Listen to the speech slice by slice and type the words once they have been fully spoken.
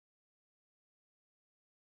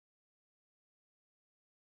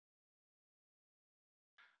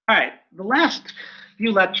All right, the last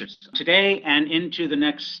few lectures, today and into the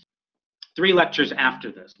next 3 lectures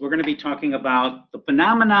after this, we're going to be talking about the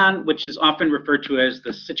phenomenon which is often referred to as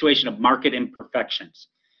the situation of market imperfections.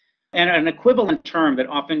 And an equivalent term that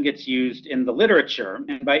often gets used in the literature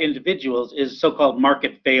and by individuals is so-called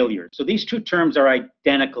market failure. So these two terms are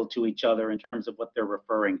identical to each other in terms of what they're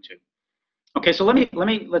referring to. Okay, so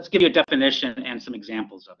let's give you a definition and some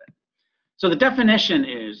examples of it. So the definition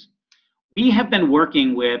is, we have been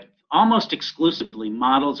working with almost exclusively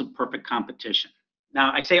models of perfect competition.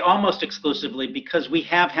 Now, I say almost exclusively because we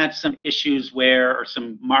have had some issues where, or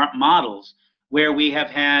some models where we have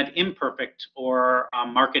had imperfect or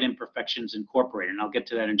market imperfections incorporated, and I'll get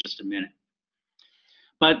to that in just a minute.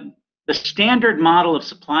 But the standard model of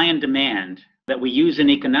supply and demand that we use in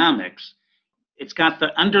economics, it's got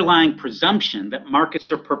the underlying presumption that markets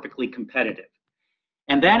are perfectly competitive.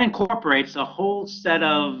 And that incorporates a whole set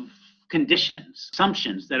of conditions,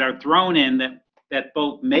 assumptions that are thrown in that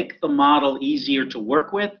both make the model easier to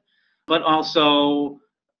work with, but also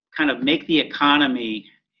kind of make the economy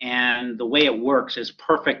and the way it works as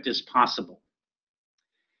perfect as possible.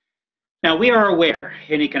 Now, we are aware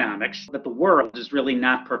in economics that the world is really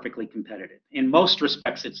not perfectly competitive. In most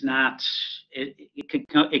respects, it's not.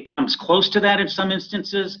 It comes close to that in some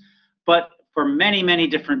instances, but for many, many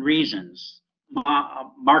different reasons,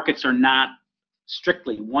 markets are not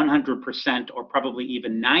strictly 100% or probably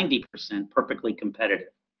even 90% perfectly competitive.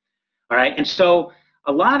 All right, and so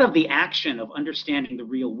a lot of the action of understanding the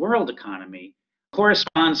real world economy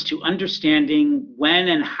corresponds to understanding when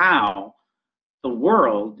and how the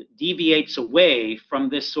world deviates away from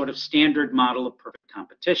this sort of standard model of perfect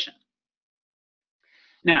competition.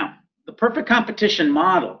 Now, the perfect competition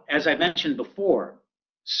model, as I mentioned before,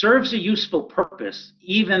 serves a useful purpose,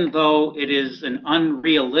 even though it is an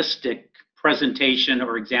unrealistic presentation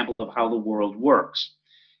or example of how the world works.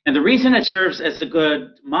 And the reason it serves as a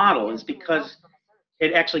good model is because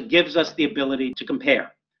it actually gives us the ability to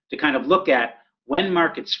compare, to kind of look at when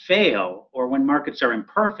markets fail or when markets are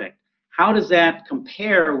imperfect, how does that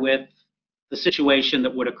compare with the situation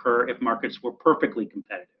that would occur if markets were perfectly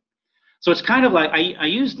competitive? So it's kind of like, I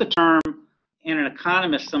used the term, and an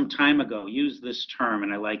economist some time ago used this term,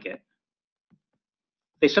 and I like it.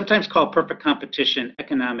 They sometimes call perfect competition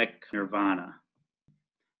economic nirvana.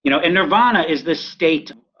 You know, and nirvana is this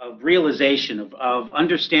state of realization, of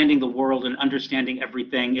understanding the world and understanding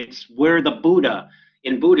everything. It's where the Buddha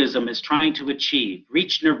in Buddhism is trying to achieve.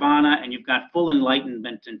 Reach nirvana and you've got full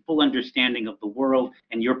enlightenment and full understanding of the world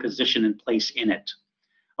and your position and place in it.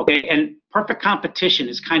 Okay, and perfect competition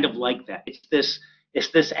is kind of like that. It's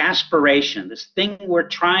this aspiration, this thing we're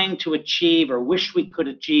trying to achieve or wish we could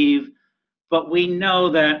achieve, but we know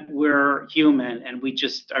that we're human and we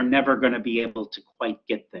just are never going to be able to quite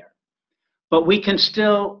get there. But we can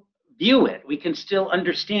still view it. We can still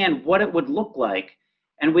understand what it would look like,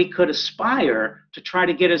 and we could aspire to try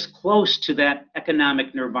to get as close to that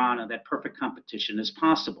economic nirvana, that perfect competition, as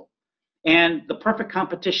possible. And the perfect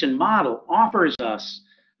competition model offers us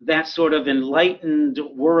that sort of enlightened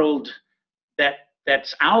world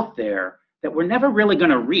that's out there that we're never really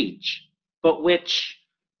going to reach, but which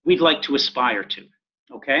we'd like to aspire to,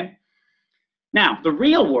 okay? Now, the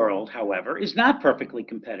real world, however, is not perfectly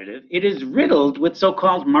competitive. It is riddled with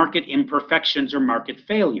so-called market imperfections or market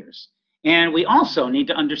failures. And we also need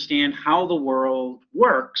to understand how the world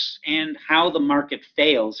works and how the market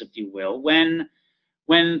fails, if you will, when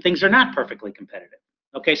things are not perfectly competitive.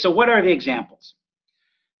 Okay, so what are the examples?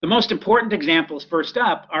 The most important examples, first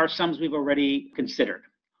up, are some we've already considered.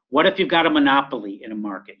 What if you've got a monopoly in a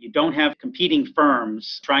market? You don't have competing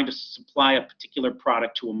firms trying to supply a particular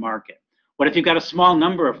product to a market. What if you've got a small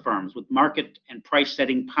number of firms with market and price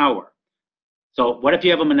setting power? So what if you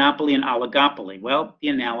have a monopoly and oligopoly? Well, the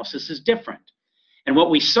analysis is different. And what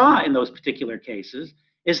we saw in those particular cases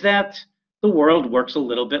is that the world works a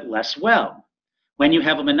little bit less well. When you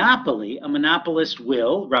have a monopoly, a monopolist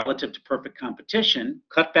will, relative to perfect competition,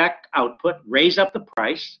 cut back output, raise up the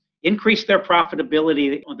price, increase their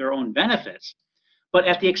profitability on their own benefits, but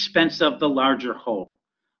at the expense of the larger whole.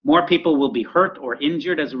 More people will be hurt or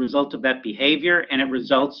injured as a result of that behavior, and it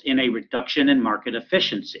results in a reduction in market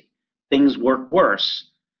efficiency. Things work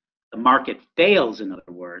worse. The market fails, in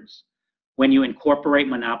other words, when you incorporate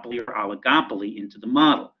monopoly or oligopoly into the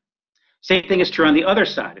model. Same thing is true on the other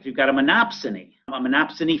side. If you've got a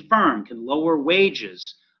monopsony firm can lower wages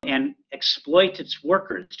and exploit its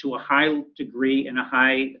workers to a high degree and a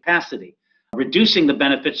high capacity, reducing the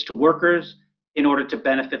benefits to workers in order to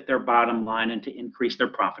benefit their bottom line and to increase their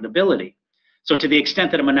profitability. So to the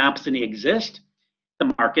extent that a monopsony exists,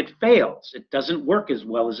 the market fails. It doesn't work as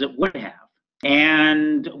well as it would have.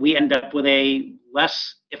 and we end up with a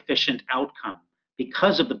less efficient outcome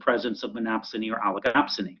because of the presence of monopsony or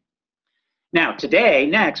oligopsony. Now,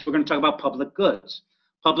 next, we're going to talk about public goods.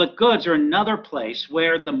 Public goods are another place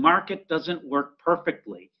where the market doesn't work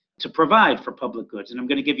perfectly to provide for public goods, and I'm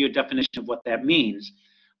going to give you a definition of what that means.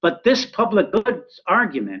 But this public goods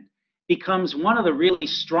argument becomes one of the really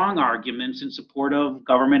strong arguments in support of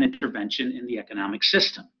government intervention in the economic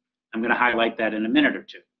system. I'm going to highlight that in a minute or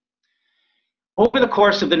two. Over the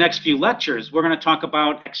course of the next few lectures, we're going to talk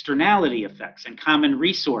about externality effects and common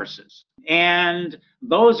resources. And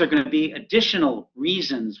those are going to be additional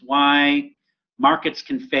reasons why markets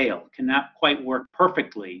can fail, cannot quite work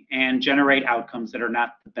perfectly, and generate outcomes that are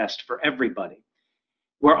not the best for everybody.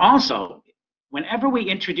 We're also, whenever we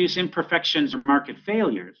introduce imperfections or market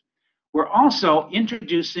failures, we're also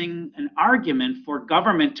introducing an argument for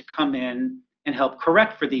government to come in and help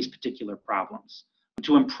correct for these particular problems,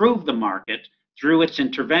 to improve the market through its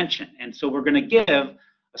intervention. And so we're going to give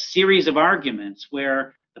a series of arguments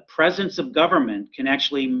where the presence of government can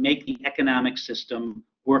actually make the economic system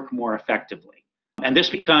work more effectively. And this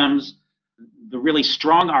becomes the really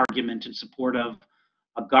strong argument in support of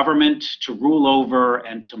a government to rule over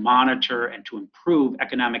and to monitor and to improve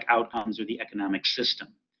economic outcomes or the economic system.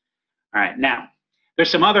 All right, now, there's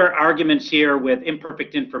some other arguments here with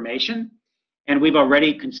imperfect information, and we've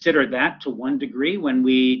already considered that to one degree when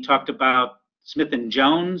we talked about Smith &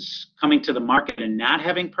 Jones coming to the market and not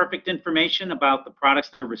having perfect information about the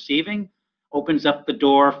products they're receiving opens up the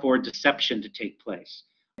door for deception to take place.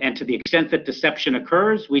 And to the extent that deception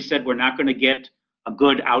occurs, we said we're not going to get a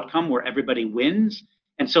good outcome where everybody wins,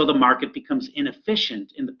 and so the market becomes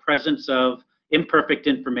inefficient in the presence of imperfect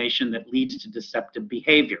information that leads to deceptive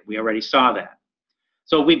behavior. We already saw that.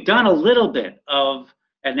 So we've done a little bit of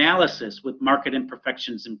analysis with market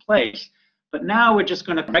imperfections in place, but now we're just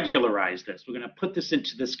going to regularize this. We're going to put this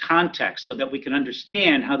into this context so that we can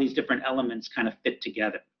understand how these different elements kind of fit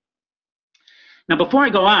together. Now, before I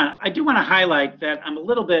go on, I do want to highlight that I'm a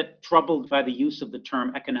little bit troubled by the use of the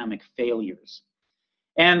term economic failures.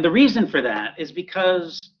 And the reason for that is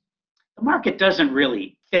because the market doesn't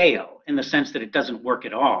really fail in the sense that it doesn't work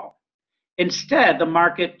at all. Instead, the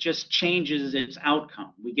market just changes its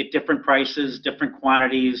outcome. We get different prices, different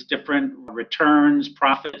quantities, different returns,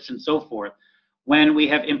 profits, and so forth when we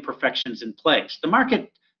have imperfections in place. The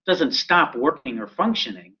market doesn't stop working or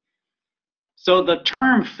functioning. So the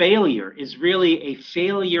term failure is really a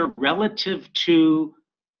failure relative to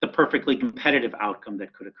the perfectly competitive outcome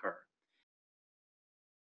that could occur.